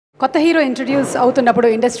కొత్త hero introduce అవుతున్నప్పుడు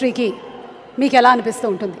ఇండస్ట్రీకి మీకు ఎలా అనిపిస్తూ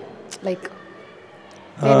ఉంటుంది? లైక్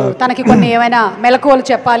తనకి కొన్ని ఏమైనా మెలకువలు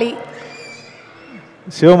చెప్పాలి.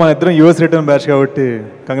 శివ మన ఇద్దరం యూఎస్ రిటర్న్ బ్యాచ్ కాబట్టి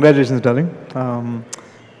కంగ్రాచులేషన్స్ డార్లింగ్.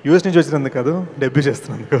 యూఎస్ నుంచి వచ్చినందుకు కాదు, డెబ్యూ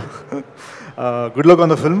చేస్తున్నందుకు. Good luck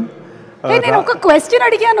on the film. నేను ఒక క్వశ్చన్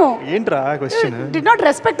అడిగాను. ఏంట్రా question? Did not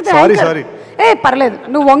respect the anchor. Sorry పర్లేదు,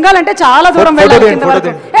 నువ్వు వంగాలంటే చాలా దూరం వెళ్ళాలి కింద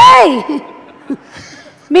వరకు.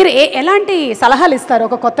 మీరు ఎలాంటి సలహాలు ఇస్తారు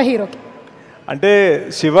ఒక కొత్త హీరోకి? అంటే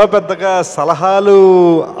శివ పెద్దగా సలహాలు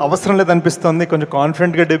అవసరం లేదనిపిస్తుంది. కొంచెం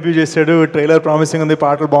కాన్ఫిడెంట్గా డెబ్యూ చేశాడు, ట్రైలర్ ప్రామిసింగ్ ఉంది,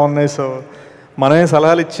 పాటలు బాగున్నాయి. సో మనమే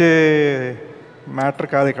సలహాలు ఇచ్చే మ్యాటర్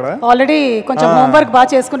కాదు ఇక్కడ. ఆల్రెడీ కొంచెం హోంవర్క్ బాగా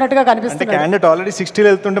చేసుకున్నట్టుగా కనిపిస్తుంది. అంటే క్యాండిడేట్ ఆల్రెడీ 60లో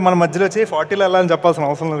వెళ్తుంటే మన మధ్యలో వచ్చి 40లో వెళ్ళాలని చెప్పాల్సిన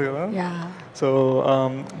అవసరం లేదు కదా. So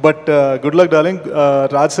but good luck darling.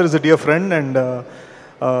 Raj sir is a dear friend and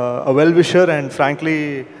a well wisher and frankly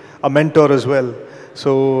a mentor as well.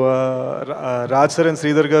 So Raj sir and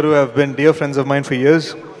Sridhar garu have been dear friends of mine for years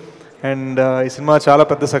and ఈ cinema చాలా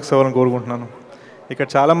పెద్ద success అవ్వాలని కోరుకుంటున్నాను. ఇక్కడ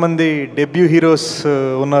చాలామంది debut heroes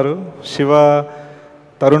ఉన్నారు. శివ,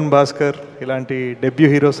 తరుణ్ భాస్కర్ ఇలాంటి debut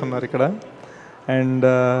heroes ఉన్నారు ఇక్కడ. And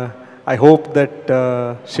I hope that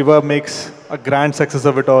Shiva makes a grand success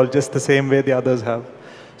of it all just the same way the others have.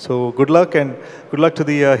 So good luck and good luck to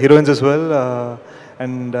the heroines as well.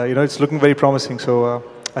 And it's looking very promising. So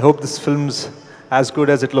I hope this film's as good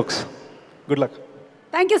as it looks. Good luck.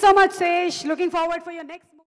 Thank you so much, Sesh. Looking forward for your next